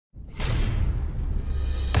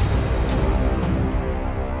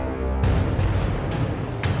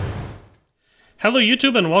Hello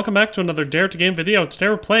YouTube and welcome back to another Dare to Game video. Today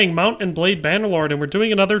we're playing Mount and Blade Bannerlord and we're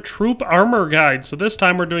doing another troop armor guide. So this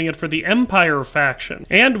time we're doing it for the Empire faction.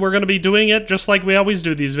 And we're going to be doing it just like we always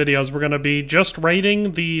do these videos. We're going to be just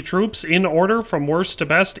rating the troops in order from worst to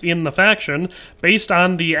best in the faction based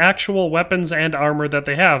on the actual weapons and armor that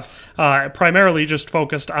they have. Primarily just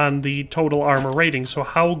focused on the total armor rating. So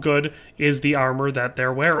how good is the armor that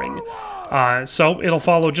they're wearing? So it'll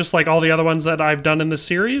follow just like all the other ones that I've done in this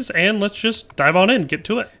series, and let's just dive on in, get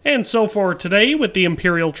to it. And so for today, with the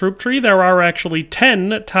Imperial troop tree, there are actually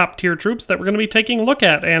 10 top tier troops that we're going to be taking a look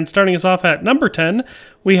at. And starting us off at number 10,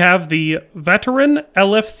 we have the Veteran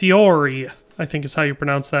Eleftheori. I think is how you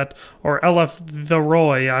pronounce that, or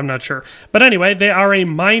Eleftheroy, I'm not sure. But anyway, they are a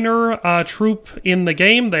minor troop in the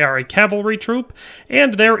game. They are a cavalry troop,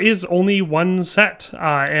 and there is only one set.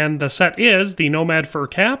 And the set is the Nomad Fur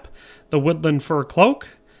Cap, the Woodland Fur Cloak,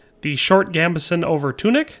 the Short Gambeson Over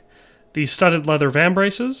Tunic, the Studded Leather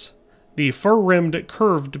Vambraces, the Fur-Rimmed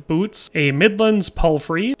Curved Boots, a Midlands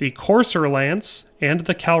Palfrey, the Courser Lance, and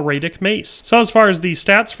the Calradic Mace. So as far as the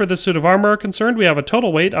stats for this suit of armor are concerned, we have a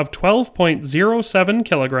total weight of 12.07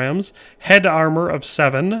 kilograms, head armor of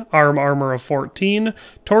 7, arm armor of 14,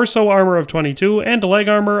 torso armor of 22, and leg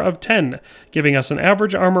armor of 10, giving us an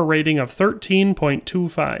average armor rating of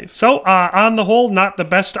 13.25. So on the whole, not the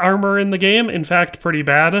best armor in the game, in fact pretty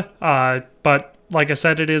bad, but like I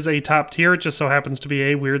said, it is a top tier. It just so happens to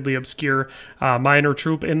be a weirdly obscure minor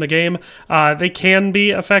troop in the game. They can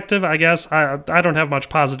be effective, I guess. I don't have much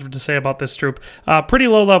positive to say about this troop. Pretty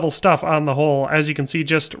low-level stuff on the whole. As you can see,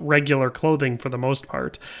 just regular clothing for the most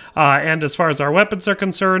part. And as far as our weapons are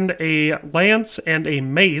concerned, a lance and a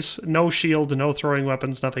mace. No shield, no throwing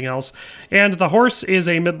weapons, nothing else. And the horse is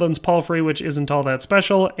a Midlands Palfrey, which isn't all that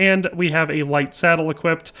special. And we have a light saddle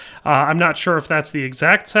equipped. I'm not sure if that's the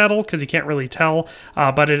exact saddle, because you can't really tell.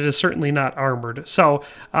 But it is certainly not armored. So,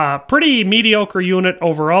 pretty mediocre unit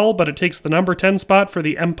overall, but it takes the number 10 spot for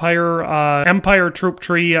the Empire troop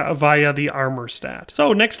tree via the armor stat.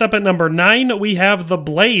 So, next up at number 9, we have the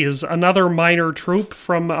Blaze, another minor troop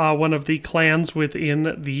from one of the clans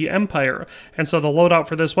within the Empire. And so the loadout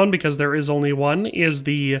for this one, because there is only one, is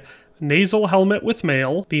the Nasal Helmet with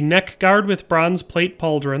Mail, the Neck Guard with Bronze Plate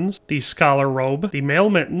Pauldrons, the Scholar Robe, the Mail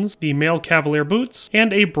Mittens, the Mail Cavalier Boots,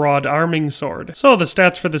 and a Broad Arming Sword. So the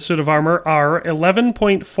stats for the suit of armor are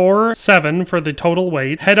 11.47 for the total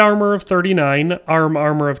weight, head armor of 39, arm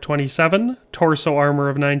armor of 27, torso armor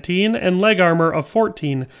of 19, and leg armor of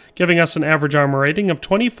 14, giving us an average armor rating of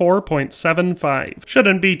 24.75.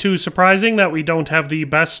 Shouldn't be too surprising that we don't have the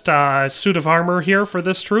best suit of armor here for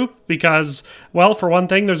this troop, because, well, for one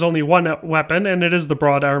thing, there's only one weapon, and it is the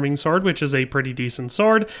Broad Arming Sword, which is a pretty decent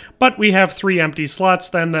sword, but we have 3 empty slots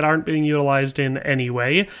then that aren't being utilized in any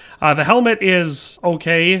way. The helmet is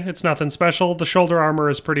okay, it's nothing special. The shoulder armor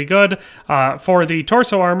is pretty good. For the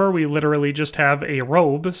torso armor, we literally just have a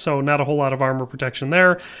robe, so not a whole lot of armor protection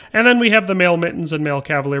there. And then we have the Mail Mittens and Mail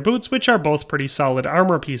Cavalier Boots, which are both pretty solid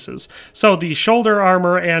armor pieces. So the shoulder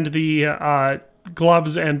armor and the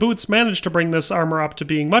gloves and boots managed to bring this armor up to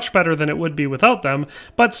being much better than it would be without them,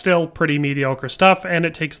 but still pretty mediocre stuff, and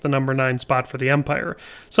it takes the number 9 spot for the Empire.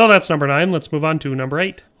 So that's number 9. Let's move on to number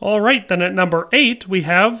 8. Alright, then at number 8, we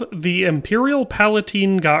have the Imperial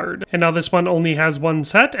Palatine Guard. And now this one only has one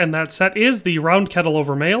set, and that set is the Round Kettle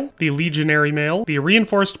Over Mail, the Legionary Mail, the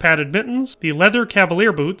Reinforced Padded Mittens, the Leather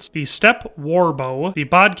Cavalier Boots, the Steppe War Bow, the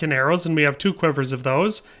Bodkin Arrows, and we have 2 quivers of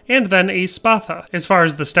those, and then a Spatha. As far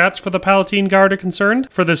as the stats for the Palatine Guard are concerned,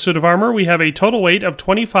 for this suit of armor, we have a total weight of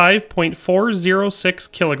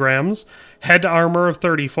 25.406 kilograms, head armor of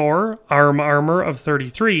 34, arm armor of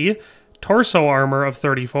 33, torso armor of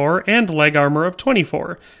 34, and leg armor of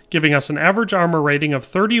 24, giving us an average armor rating of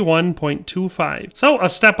 31.25. So a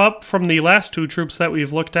step up from the last 2 troops that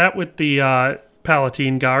we've looked at with the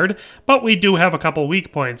Palatine Guard, but we do have a couple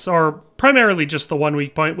weak points, or primarily just the one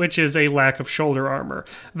weak point, which is a lack of shoulder armor.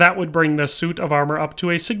 That would bring this suit of armor up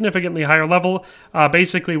to a significantly higher level,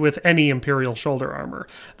 basically with any Imperial shoulder armor.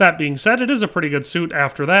 That being said, it is a pretty good suit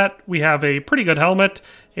after that. We have a pretty good helmet,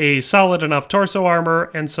 a solid enough torso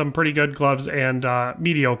armor, and some pretty good gloves and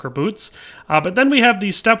mediocre boots. But then we have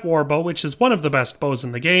the Steppe War Bow, which is one of the best bows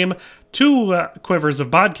in the game, 2 quivers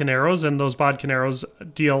of Bodkin Arrows, and those Bodkin Arrows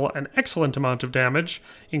deal an excellent amount of damage,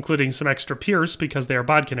 including some extra pierce because they are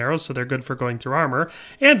Bodkin Arrows, so they're good for going through armor.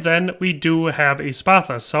 And then we do have a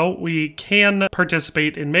Spatha, so we can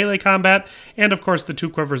participate in melee combat, and of course the 2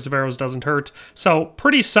 quivers of arrows doesn't hurt. So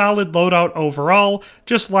pretty solid loadout overall,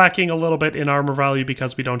 just lacking a little bit in armor value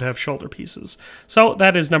because we don't have shoulder pieces. So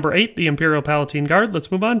that is number 8, the Imperial Palatine Guard.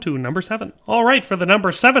 Let's move on to number 7. All right, for the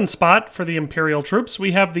number 7 spot for the Imperial troops,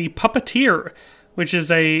 we have the Puppeteer, which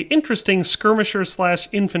is a interesting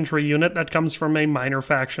skirmisher/infantry unit that comes from a minor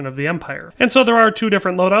faction of the Empire. And so there are 2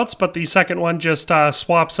 different loadouts, but the second one just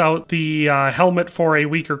swaps out the helmet for a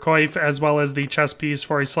weaker coif, as well as the chest piece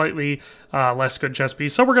for a slightly less good chest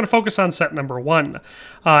piece. So we're going to focus on set number 1.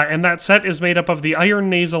 And that set is made up of the iron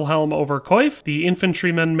nasal helm over coif, the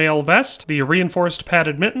infantryman mail vest, the reinforced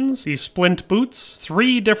padded mittens, the splint boots,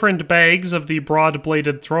 3 different bags of the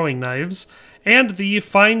broad-bladed throwing knives, and the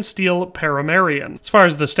fine steel paramarian. As far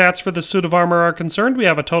as the stats for this suit of armor are concerned, we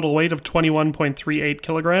have a total weight of 21.38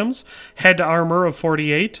 kilograms, head armor of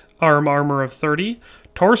 48, arm armor of 30,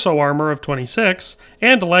 torso armor of 26,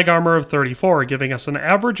 and leg armor of 34, giving us an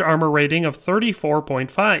average armor rating of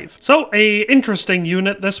 34.5. So, a interesting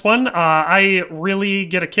unit, this one. I really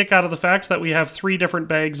get a kick out of the fact that we have 3 different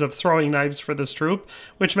bags of throwing knives for this troop,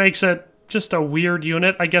 which makes it just a weird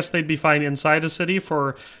unit. I guess they'd be fine inside a city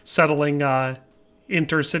for settling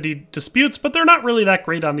intercity disputes, but they're not really that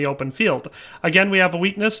great on the open field. Again, we have a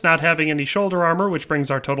weakness, not having any shoulder armor, which brings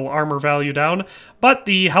our total armor value down, but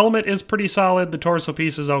the helmet is pretty solid, the torso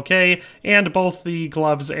piece is okay, and both the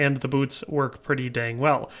gloves and the boots work pretty dang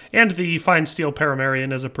well. And the fine steel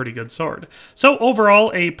paramarian is a pretty good sword. So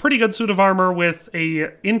overall, a pretty good suit of armor with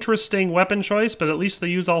a interesting weapon choice, but at least they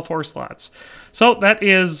use all 4 slots. So that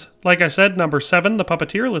is, like I said, number 7, the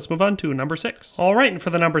Puppeteer. Let's move on to number 6. All right, and for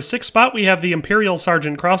the number 6 spot, we have the Imperial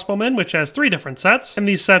Sergeant Crossbowman, which has 3 different sets, and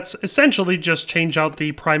these sets essentially just change out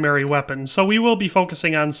the primary weapon. So we will be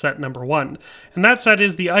focusing on set number 1. And that set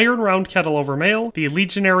is the Iron Round Kettle over mail, the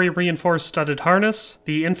Legionary Reinforced Studded Harness,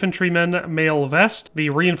 the Infantryman Mail Vest,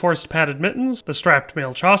 the Reinforced Padded Mittens, the Strapped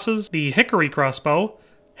Mail Chausses, the Hickory Crossbow,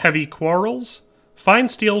 Heavy Quarrels, Fine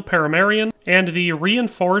Steel Paramarian, and the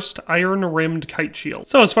Reinforced Iron-Rimmed Kite Shield.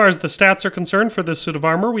 So as far as the stats are concerned for this suit of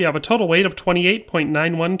armor, we have a total weight of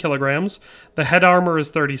 28.91 kilograms. The head armor is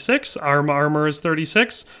 36, arm armor is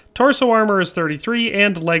 36, torso armor is 33,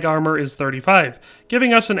 and leg armor is 35,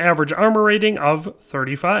 giving us an average armor rating of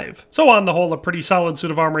 35. So on the whole, a pretty solid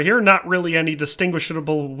suit of armor here, not really any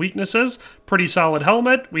distinguishable weaknesses. Pretty solid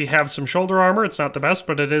helmet, we have some shoulder armor, it's not the best,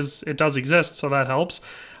 but it does exist, so that helps.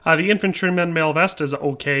 The infantryman mail vest is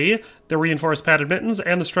okay. The reinforced padded mittens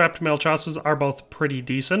and the strapped mail chausses are both pretty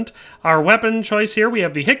decent. Our weapon choice here, we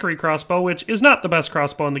have the Hickory crossbow, which is not the best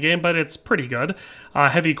crossbow in the game, but it's pretty good.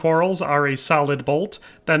 Heavy quarrels are a solid bolt.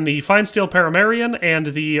 Then the fine steel paramarian and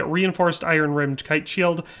the reinforced iron-rimmed kite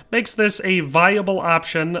shield makes this a viable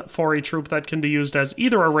option for a troop that can be used as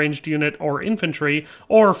either a ranged unit or infantry,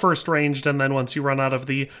 or first ranged, and then once you run out of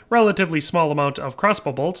the relatively small amount of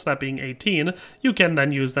crossbow bolts, that being 18, you can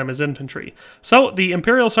then use them as infantry. So the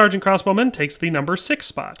Imperial Sergeant Crossbowman takes the number 6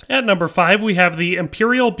 spot. At number 5, we have the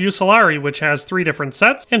Imperial Bucellari, which has 3 different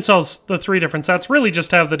sets, and so the 3 different sets really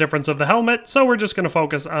just have the difference of the helmet, so we're just going to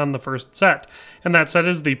focus on the first set. And that set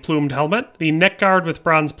is the plumed helmet, the neck guard with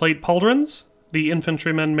bronze plate pauldrons, the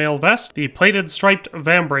infantryman mail vest, the plated striped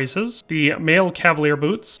vambraces, the mail cavalier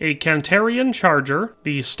boots, a Cantarian charger,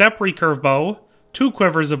 the step recurve bow, 2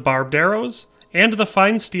 quivers of barbed arrows, and the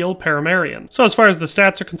fine steel paramarian. So as far as the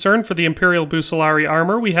stats are concerned for the Imperial Bucellari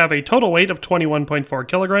armor, we have a total weight of 21.4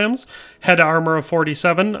 kilograms, head armor of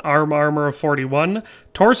 47, arm armor of 41,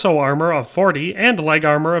 torso armor of 40, and leg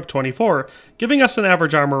armor of 24, giving us an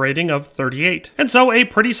average armor rating of 38. And so a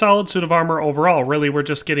pretty solid suit of armor overall. Really, we're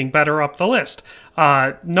just getting better up the list.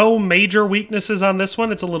 No major weaknesses on this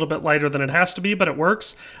one. It's a little bit lighter than it has to be, but it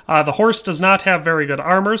works. The horse does not have very good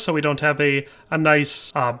armor, so we don't have a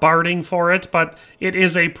nice barding for it, but it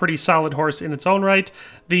is a pretty solid horse in its own right.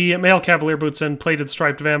 The mail cavalier boots and plated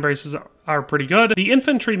striped vambraces are pretty good. The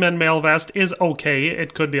infantryman mail vest is okay.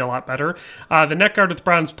 It could be a lot better. The neck guard with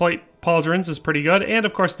bronze plate pauldrons is pretty good, and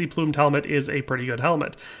of course the plumed helmet is a pretty good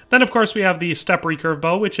helmet. Then of course we have the step recurve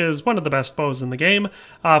bow, which is one of the best bows in the game,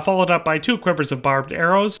 followed up by 2 quivers of barbed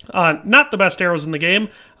arrows. Not the best arrows in the game,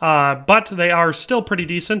 but they are still pretty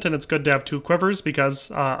decent, and it's good to have 2 quivers because,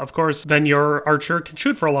 of course, then your archer can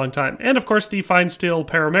shoot for a long time. And of course the fine steel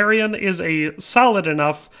paramarian is a solid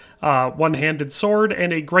enough one-handed sword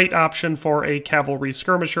and a great option for a cavalry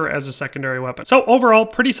skirmisher as a secondary weapon. So overall,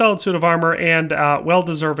 pretty solid suit of armor and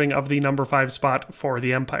well-deserving of the number 5 spot for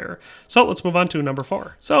the Empire. So let's move on to number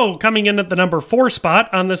 4. So coming in at the number 4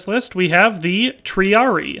 spot on this list, we have the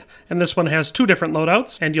Triari, and this one has 2 different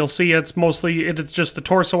loadouts, and you'll see it's just the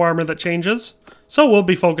torso torso armor that changes. So we'll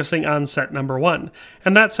be focusing on set number 1.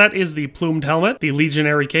 And that set is the plumed helmet, the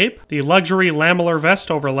legionary cape, the luxury lamellar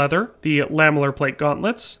vest over leather, the lamellar plate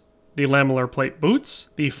gauntlets, the lamellar plate boots,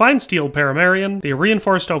 the fine steel paramarion, the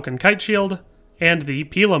reinforced oaken kite shield, and the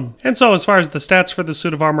pilum. And so as far as the stats for the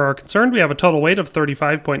suit of armor are concerned, we have a total weight of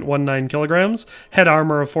 35.19 kilograms, head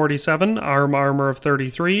armor of 47, arm armor of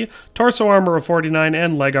 33, torso armor of 49,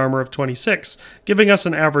 and leg armor of 26, giving us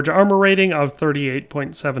an average armor rating of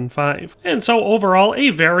 38.75. And so overall, a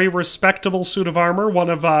very respectable suit of armor, one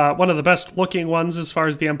of the best looking ones as far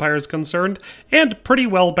as the Empire is concerned, and pretty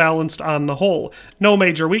well balanced on the whole. No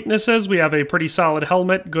major weaknesses. We have a pretty solid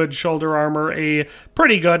helmet, good shoulder armor, a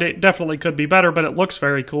pretty good, it definitely could be better, but it looks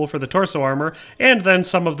very cool for the torso armor, and then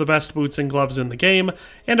some of the best boots and gloves in the game.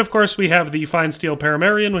 And of course we have the fine steel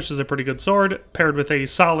paramarion, which is a pretty good sword, paired with a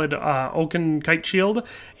solid oaken kite shield,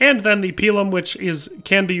 and then the pilum, which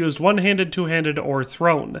can be used one-handed, two-handed, or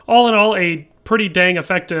thrown. All in all, a pretty dang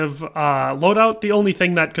effective loadout. The only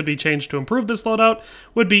thing that could be changed to improve this loadout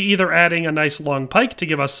would be either adding a nice long pike to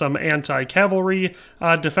give us some anti-cavalry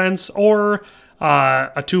defense, or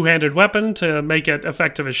a two-handed weapon to make it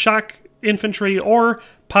effective as shock infantry, or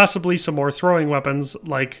possibly some more throwing weapons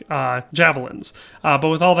like javelins. But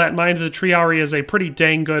with all that in mind, the Triarii is a pretty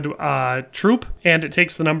dang good troop, and it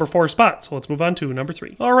takes the number 4 spot. So let's move on to number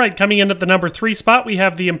 3. All right, coming in at the number 3 spot, we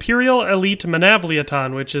have the Imperial Elite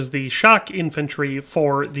Manavliaton, which is the shock infantry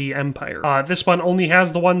for the Empire. This one only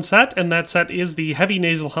has the one set, and that set is the heavy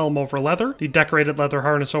nasal helm over leather, the decorated leather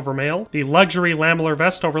harness over mail, the luxury lamellar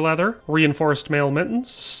vest over leather, reinforced mail mittens,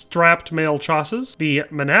 strapped mail chausses, the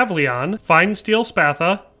Manavlion, fine steel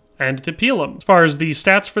spatha, and the pilum. As far as the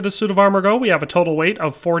stats for the suit of armor go, we have a total weight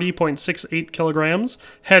of 40.68 kilograms,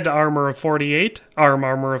 head armor of 48, arm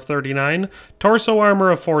armor of 39, torso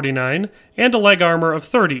armor of 49, and a leg armor of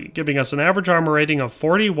 30, giving us an average armor rating of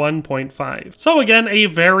 41.5. So again, a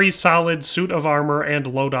very solid suit of armor and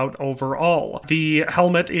loadout overall. The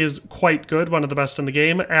helmet is quite good, one of the best in the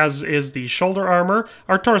game, as is the shoulder armor.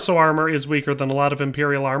 Our torso armor is weaker than a lot of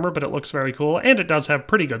Imperial armor, but it looks very cool, and it does have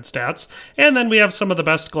pretty good stats. And then we have some of the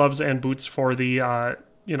best gloves and boots for the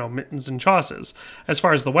mittens and chausses. As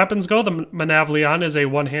far as the weapons go, the Manavlion is a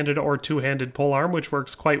one-handed or two-handed polearm, which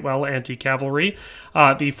works quite well anti-cavalry.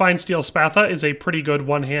 The fine steel spatha is a pretty good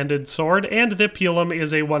one-handed sword, and the pilum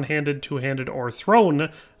is a one-handed, two-handed, or thrown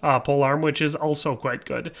polearm, which is also quite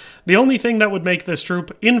good. The only thing that would make this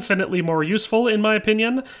troop infinitely more useful, in my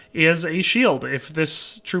opinion, is a shield. If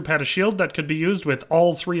this troop had a shield that could be used with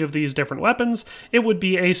all 3 of these different weapons, it would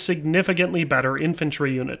be a significantly better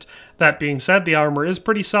infantry unit. That being said, the armor is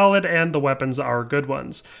pretty solid, and the weapons are good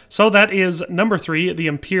ones. So that is number 3, the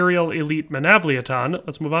Imperial Elite Manavliaton.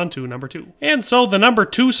 Let's move on to number 2. And so the number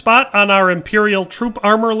 2 spot on our Imperial troop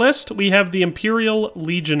armor list, we have the Imperial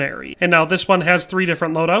Legionary. And now this one has 3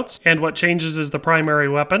 different loadouts, and what changes is the primary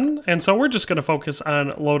weapon. And so we're just going to focus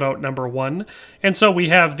on loadout number 1. And so we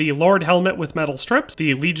have the Lord helmet with metal strips,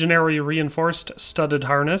 the Legionary reinforced studded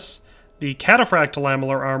harness, the cataphract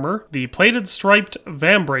lamellar armor, the plated striped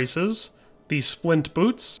vambraces, the splint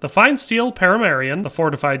boots, the fine steel paramarion, the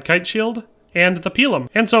fortified kite shield, and the pilum.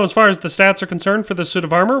 And so as far as the stats are concerned for the suit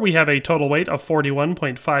of armor, we have a total weight of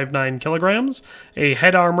 41.59 kilograms, a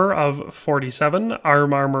head armor of 47,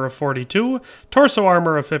 arm armor of 42, torso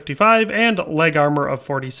armor of 55, and leg armor of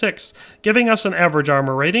 46, giving us an average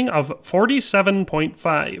armor rating of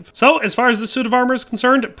 47.5. So as far as the suit of armor is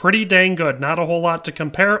concerned, pretty dang good. Not a whole lot to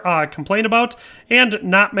complain about, and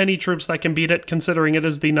not many troops that can beat it, considering it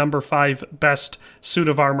is the number 5 best suit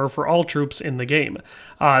of armor for all troops in the game.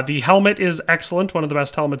 The helmet is excellent, one of the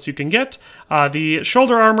best helmets you can get. The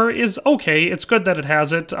shoulder armor is okay, it's good that it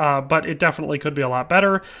has it, but it definitely could be a lot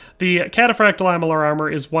better. The cataphract lamellar armor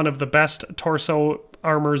is one of the best torso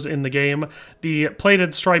armors in the game. The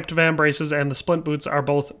plated striped vambraces and the splint boots are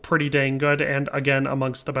both pretty dang good, and again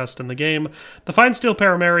amongst the best in the game. The fine steel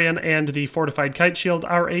paramarion and the fortified kite shield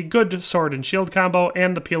are a good sword and shield combo,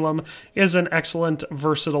 and the pilum is an excellent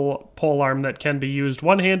versatile polearm that can be used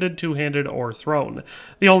one-handed, two-handed, or thrown.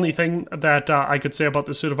 The only thing that I could say about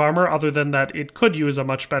the suit of armor, other than that it could use a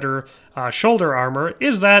much better shoulder armor,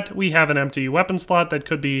 is that we have an empty weapon slot that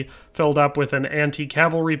could be filled up with an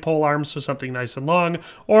anti-cavalry polearm, so something nice and long,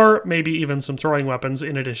 or maybe even some throwing weapons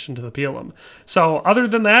in addition to the pilum. So other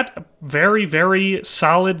than that, very, very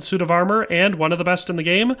solid suit of armor and one of the best in the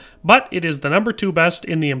game, but it is the number 2 best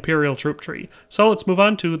in the Imperial troop tree. So let's move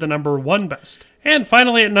on to the number 1 best. And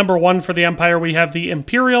finally, at number 1 for the Empire, we have the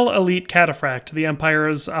Imperial Elite Cataphract, the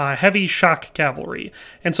Empire's heavy shock cavalry.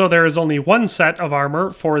 And so there is only one set of armor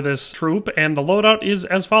for this troop, and the loadout is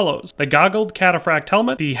as follows. The goggled Cataphract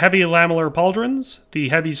helmet, the heavy lamellar pauldrons, the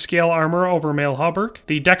heavy scale armor over mail hauberk,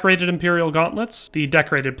 the decorated Imperial gauntlets, the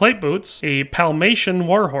decorated plate boots, a Palmatian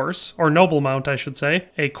warhorse, or noble mount I should say,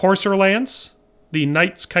 a courser lance, the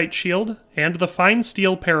Knight's Kite Shield, and the Fine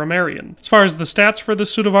Steel Paramarian. As far as the stats for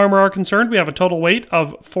this suit of armor are concerned, we have a total weight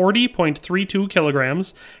of 40.32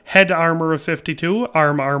 kilograms, head armor of 52,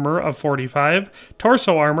 arm armor of 45,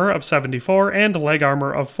 torso armor of 74, and leg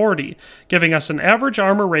armor of 40, giving us an average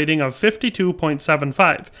armor rating of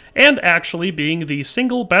 52.75, and actually being the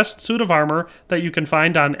single best suit of armor that you can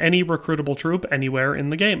find on any recruitable troop anywhere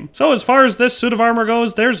in the game. So as far as this suit of armor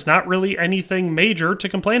goes, there's not really anything major to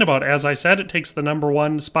complain about. As I said, it takes the number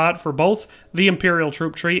 1 spot for both the Imperial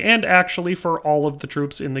troop tree and actually for all of the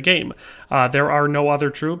troops in the game. There are no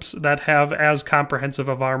other troops that have as comprehensive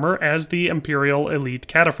of armor as the Imperial Elite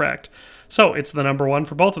Cataphract. So it's the number 1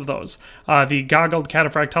 for both of those. The goggled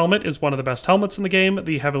Cataphract helmet is one of the best helmets in the game.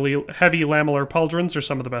 The heavy lamellar pauldrons are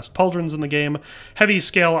some of the best pauldrons in the game. Heavy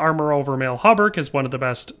scale armor over mail hauberk is one of the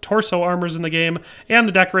best torso armors in the game. And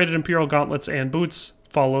the decorated Imperial gauntlets and boots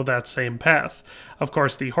follow that same path. Of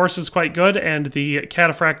course, the horse is quite good, and the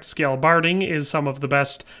Cataphract scale barding is some of the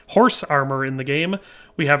best horse armor in the game.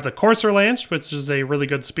 We have the courser lance, which is a really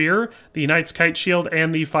good spear, the Knight's Kite Shield,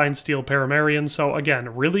 and the Fine Steel Paramarian. So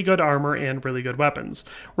again, really good armor and really good weapons.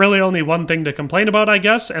 Really only one thing to complain about, I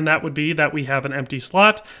guess, and that would be that we have an empty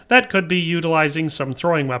slot that could be utilizing some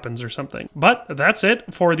throwing weapons or something. But that's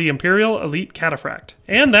it for the Imperial Elite Cataphract.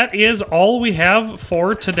 And that is all we have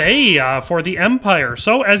for today for the Empire.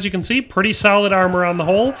 So as you can see, pretty solid armor on the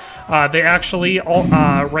whole. They actually all,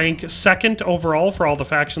 rank second overall for all the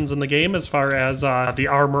factions in the game as far as the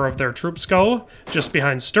armor of their troops go, just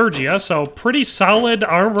behind Sturgia. So pretty solid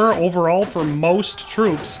armor overall for most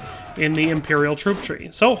troops in the Imperial troop tree.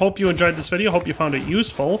 So hope you enjoyed this video, hope you found it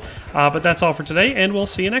useful, but that's all for today, and we'll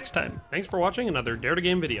see you next time. Thanks for watching another Dare to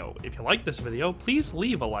Game video. If you liked this video, please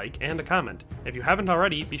leave a like and a comment. If you haven't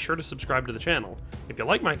already, be sure to subscribe to the channel. If you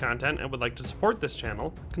like my content and would like to support this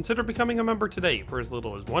channel, consider becoming a member today for as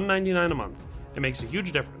little as $1.99 a month. It makes a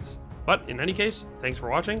huge difference. But in any case, thanks for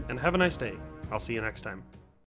watching and have a nice day. I'll see you next time.